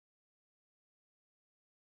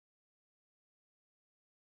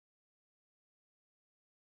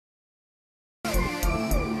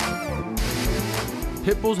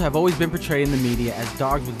Pit bulls have always been portrayed in the media as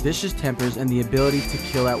dogs with vicious tempers and the ability to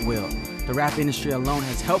kill at will. The rap industry alone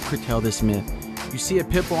has helped curtail this myth. You see a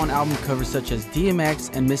pit bull on album covers such as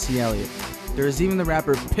DMX and Missy Elliott. There is even the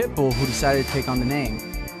rapper Pitbull who decided to take on the name.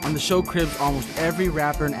 On the show Cribs, almost every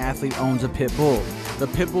rapper and athlete owns a pit bull. The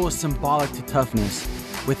pit bull is symbolic to toughness.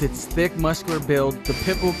 With its thick, muscular build, the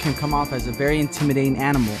pit bull can come off as a very intimidating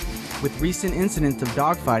animal. With recent incidents of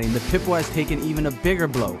dogfighting, the pit bull has taken even a bigger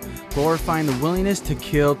blow, glorifying the willingness to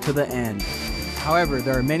kill to the end. However,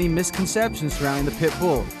 there are many misconceptions surrounding the pit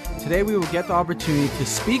bull. Today we will get the opportunity to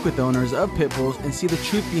speak with owners of pit bulls and see the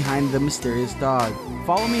truth behind the mysterious dog.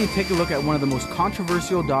 Follow me and take a look at one of the most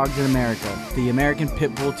controversial dogs in America, the American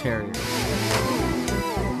Pit Bull Terrier.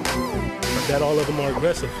 That all of them are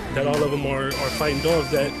aggressive, that all of them are fighting dogs,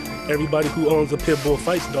 that everybody who owns a pit bull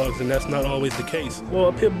fights dogs, and that's not always the case. Well,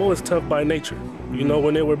 a pit bull is tough by nature. You know,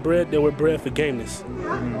 when they were bred for gameness.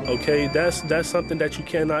 Okay, that's something that you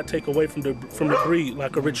cannot take away from the breed.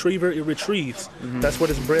 Like a retriever, it retrieves. That's what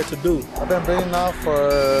it's bred to do. I've been breeding now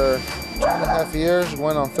for 2.5 years,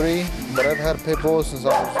 going on 3, but I've had pit bulls since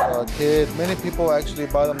I was a kid. Many people actually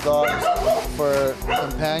buy them dogs for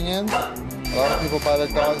companions. A lot of people buy their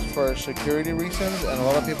dogs for security reasons, and a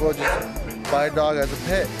lot of people just buy a dog as a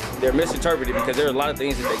pet. They're misinterpreted because there are a lot of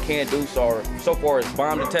things that they can do. So far as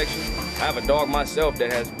bomb detection, I have a dog myself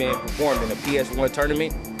that has been performed in a PS1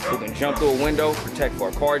 tournament who can jump through a window, protect for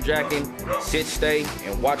a carjacking, sit, stay,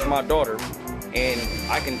 and watch my daughter. And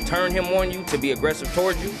I can turn him on you to be aggressive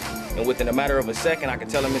towards you, and within a matter of a second, I can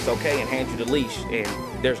tell him it's okay and hand you the leash, and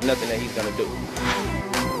there's nothing that he's gonna do.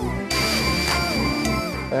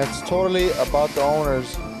 And it's totally about the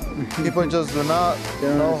owners. People just do not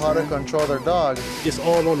know how to control their dog. It's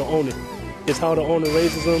all on the owner. It's how the owner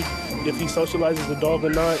raises them, if he socializes the dog or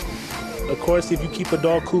not. Of course, if you keep a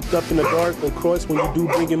dog cooped up in the dark, of course, when you do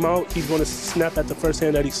bring him out, he's going to snap at the first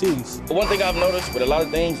hand that he sees. One thing I've noticed with a lot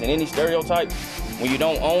of things in any stereotype, when you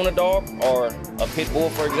don't own a dog, or a pit bull,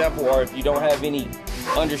 for example, or if you don't have any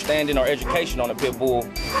understanding or education on a pit bull,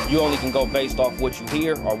 you only can go based off what you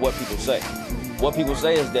hear or what people say. What people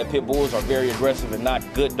say is that pit bulls are very aggressive and not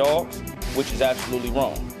good dogs, which is absolutely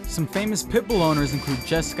wrong. Some famous pit bull owners include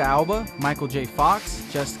Jessica Alba, Michael J. Fox,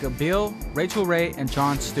 Jessica Biel, Rachel Ray, and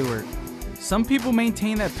Jon Stewart. Some people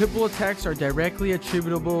maintain that pit bull attacks are directly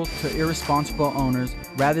attributable to irresponsible owners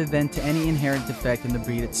rather than to any inherent defect in the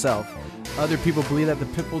breed itself. Other people believe that the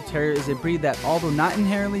pit bull terrier is a breed that, although not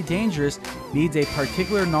inherently dangerous, needs a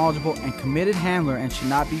particular knowledgeable and committed handler and should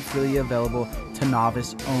not be freely available to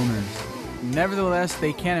novice owners. Nevertheless,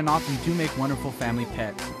 they can and often do make wonderful family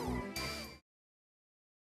pets.